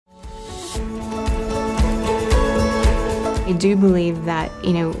I do believe that,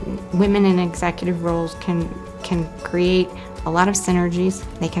 women in executive roles can create a lot of synergies.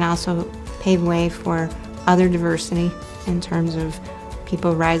 They can also pave way for other diversity in terms of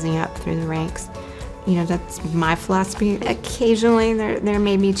people rising up through the ranks. That's my philosophy. Occasionally there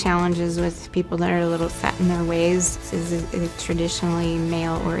may be challenges with people that are a little set in their ways. This is a traditionally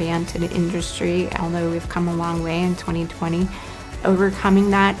male-oriented industry, although we've come a long way in 2020.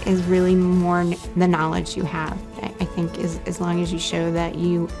 Overcoming that is really more the knowledge you have. I think as long as you show that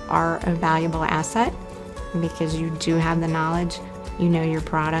you are a valuable asset, because you do have the knowledge, you know your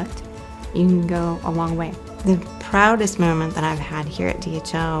product, you can go a long way. The proudest moment that I've had here at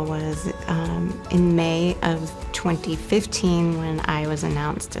DHL was in May of 2015 when I was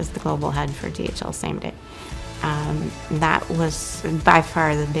announced as the global head for DHL Same Day. That was by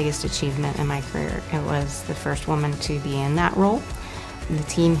far the biggest achievement in my career. It was the first woman to be in that role. The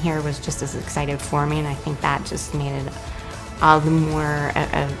team here was just as excited for me, and I think that just made it all the more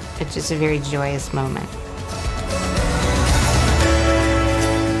just a very joyous moment.